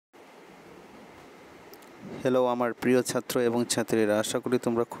Hello আমার প্রিয় ছাত্র এবং ছাত্রীরা, আশা করি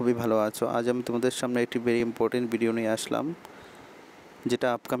তোমরা খুবই ভালো আছো। আজ আমি তোমাদের সামনে একটি ভেরি ইম্পর্টেন্ট ভিডিও নিয়ে আসলাম, যেটা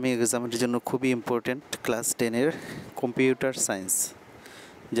আপকামিং এক্সামের জন্য খুবই ইম্পর্টেন্ট। ক্লাস 10-এর কম্পিউটার সায়েন্স,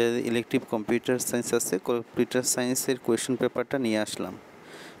 যাদের ইলেকটিভ কম্পিউটার সায়েন্স আছে, কম্পিউটার সায়েন্সের কোয়েশ্চেন পেপারটা নিয়ে আসলাম।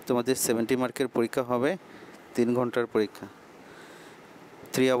 তোমাদের 70 মার্কের পরীক্ষা হবে, 3 ঘন্টার পরীক্ষা,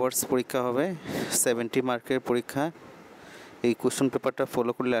 3 আওয়ার্স পরীক্ষা হবে, 70 মার্কের পরীক্ষা। এই কোয়েশ্চেন পেপারটা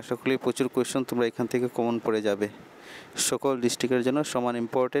ফলো করলে আশা করি প্রচুর কোয়েশ্চেন তোমরা এখান থেকে কমন পড়ে যাবে। সকল ডিস্ট্রিক্টের জন্য সমান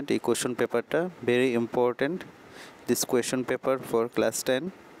ইম্পর্টেন্ট এই কোয়েশ্চেন পেপারটা, very important this question paper for class 10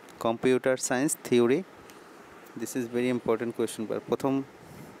 computer science theory. This is very important question paper. প্রথম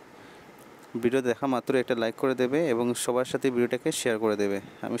ভিডিও দেখা মাত্র একটা লাইক করে দেবে এবং সবার সাথে ভিডিওটাকে শেয়ার করে দেবে।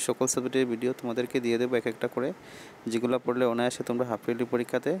 আমি সকল সাবজেক্টের ভিডিও তোমাদেরকে দিয়ে দেবো এক একটা করে, যেগুলো পড়লে অনায়াসে তোমরা হাফ ইয়ারলি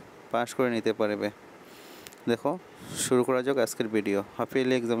পরীক্ষাতে পাস করে নিতে পারবে। দেখো, শুরু করা যাক আজকের video. Half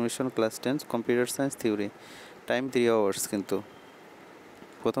yearly examination class 10 computer science theory, time 3 hours. কিন্তু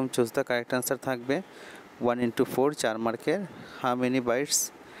প্রথম চুজ দ্য কারেক্ট আনসার থাকবে 1x4 4 মার্কের। How many bytes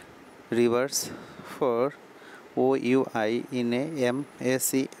reverse for OUI in a MAC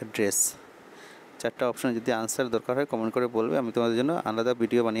address. 4টা অপশন যদি আনসার দরকার হয় কমেন্ট করে বলবে, আমি তোমাদের জন্য আলাদা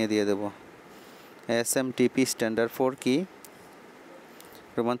ভিডিও বানিয়ে দিয়ে দেবো। SMTP স্ট্যান্ডার্ড ফর কি?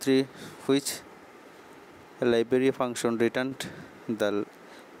 Roman 3 which library function returned the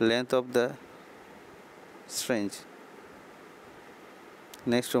length of the string.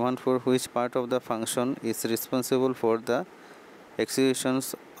 Next, Roman 4 which part of the function is responsible for the executions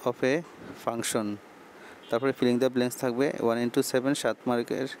of a function. তারপরে ফিলিং দ্য ব্ল্যাঙ্কস থাকবে 1x7 7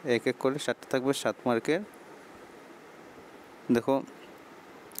 মার্কের, এক এক করে 7টা থাকবে 7 মার্কের। দেখো,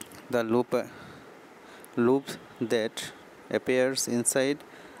 the loop that appears inside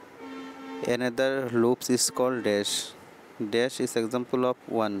another loops is called dash. Dash is example of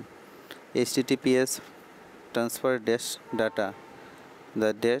 1. HTTPS transfer dash data.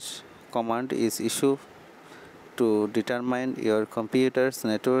 The dash command is issued to determine your computer's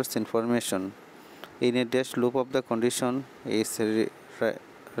network's information. In a dash loop of the condition is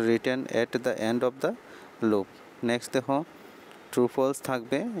written at the end of the loop. Next দেখো, true false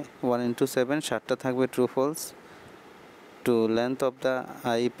থাকবে 1x7 7টা থাকবে true false. To length of the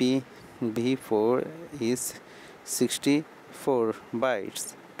IPv4 is 64 bytes.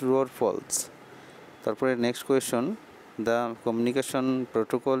 True or false? তারপরে next question, the communication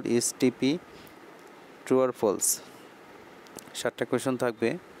protocol is TP. True or false? 7টা question থাকবে।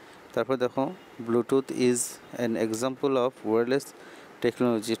 তারপর দেখো, Bluetooth is an example of wireless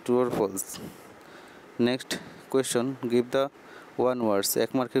technology. True or false? Next question, give the one ওয়ার্ডস।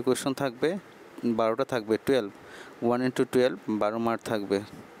 1 মার্কের question থাকবে, 12টা থাকবে 12, 1x12 12 mark থাকবে।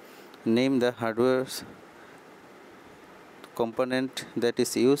 Name the hardware component that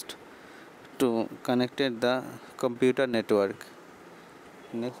is used to connected the computer network.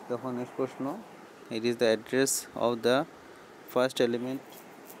 Next দেখো, next প্রশ্ন, it is the address of the first element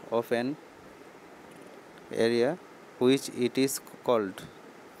of an area which it is called.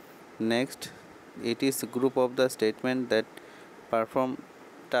 Next, it is group of the statement that perform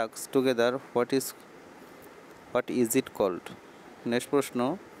tasks together. What is it called? Next প্রশ্ন,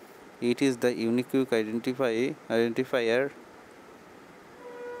 it is the unique identifier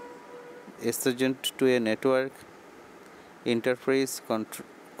adjacent to a network interface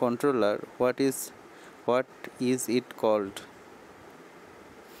controller. What is it called?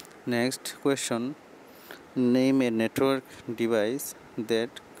 Next question, name a network device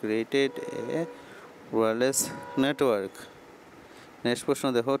that created a wireless network. Next প্রশ্ন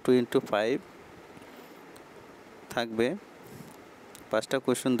দেখো, 2x5 থাকবে, 5টা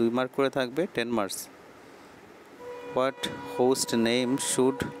question 2 mark করে থাকবে, 10 marks. What host name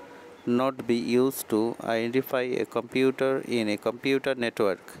should not be used to identify a computer in a computer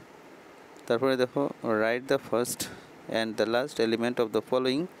network? তারপরে দেখো, write the first and the last element of the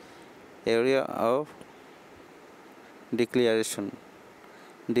following area of declaration.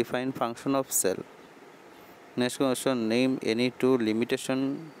 Define function of cell. Next question, name any two limitation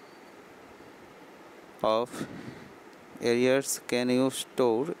of areas can you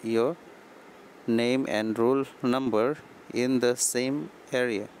store your name and roll number in the same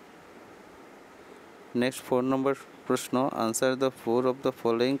area. Next 4 number প্রশ্ন, answer the 4 of the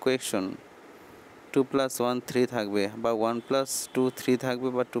following question. 2 + 1 3 থাকবে, বা 1 + 2 3 থাকবে,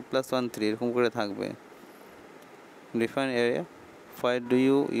 বা 2 + 1 3 এরকম করে থাকবে। Define area. Why do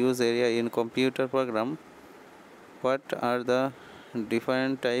you use area in computer program? What are the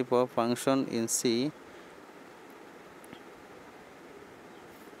different type of function in C?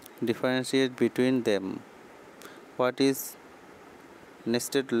 Differentiate between them. What is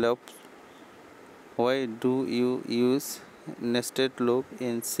nested loop? Why do you use nested loop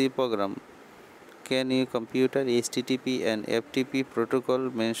in C program? Can you computer HTTP and FTP protocol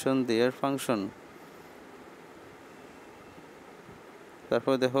mention their function?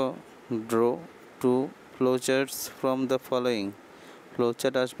 তারপর দেখো draw two flowcharts from the following.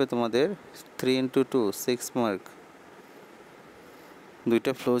 flowchart আসবে তোমাদের 3x2 6 mark.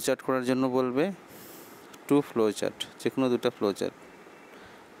 দুইটা flowchart করার জন্য বলবে two flowchart, যে কোনো দুটো flowchart.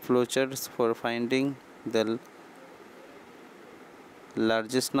 flowcharts for finding the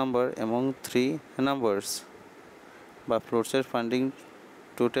largest number among three numbers, বা flowchart finding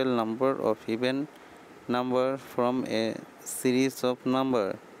total number of even number from a series of number.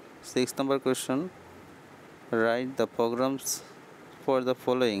 6 number question, write the programs for the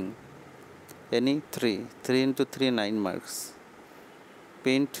following. Any 3 into 3 9 marks.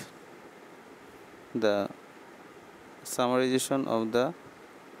 Print the summarization of the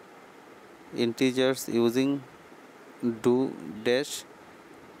integers using do dash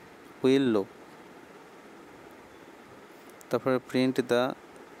while loop. তারপরে print the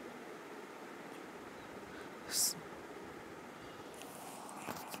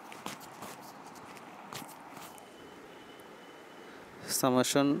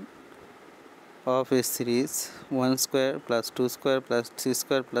summation of a series 1 square plus 2 square plus 3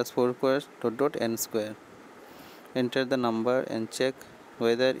 square plus 4 square dot n square. Enter the number and check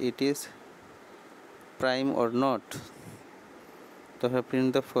whether it is prime or not. So print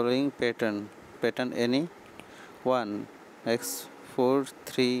the following pattern any 1 x 4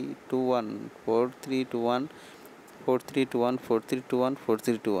 3 2 1 4 3 2 1 4 3 2 1 4 3 2 1 4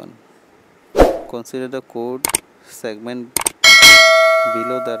 3 2 1. Consider the code segment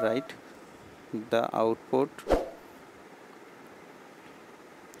below the right. The output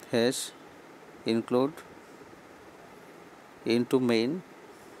hash include into main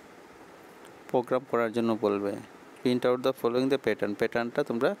programme করার জন্য বলবে। Print out the following the প্যাটার্নটা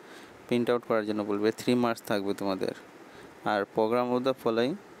তোমরা print out করার জন্য বলবে। 3 marks থাকবে তোমাদের। আর programme of the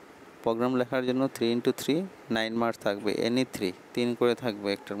following, programme লেখার জন্য 3 into 3 9 মার্কস থাকবে। এনি 3 করে থাকবে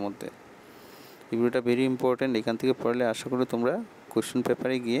একটার মধ্যে। এই ভিডিওটা ভেরি ইম্পর্টেন্ট, এখান থেকে পড়লে আশা করি তোমরা কোশ্চেন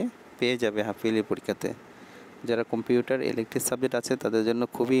পেপারে গিয়ে পেয়ে যাবে হাফ ইয়ারলি পরীক্ষাতে। যারা কম্পিউটার ইলেকট্রিক সাবজেক্ট আছে তাদের জন্য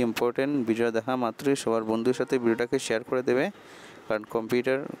খুবই ইম্পর্টেন্ট। ভিডিওটা দেখা মাত্রই সবার বন্ধুর সাথে ভিডিওটাকে শেয়ার করে দেবে, কারণ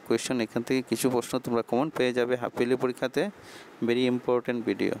কম্পিউটার কোয়েশ্চেন এখান থেকে কিছু প্রশ্ন তোমরা কমন পেয়ে যাবে হাফ ইয়ারলি পরীক্ষাতে। Very important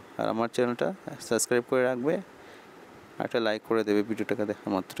video. আর আমার চ্যানেলটা সাবস্ক্রাইব করে রাখবে, একটা লাইক করে দেবে ভিডিওটাকে দেখা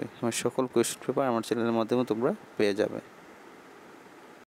মাত্রই। আমার সকল কোয়েশ্চেন পেপার আমার চ্যানেলের মাধ্যমে তোমরা পেয়ে যাবে।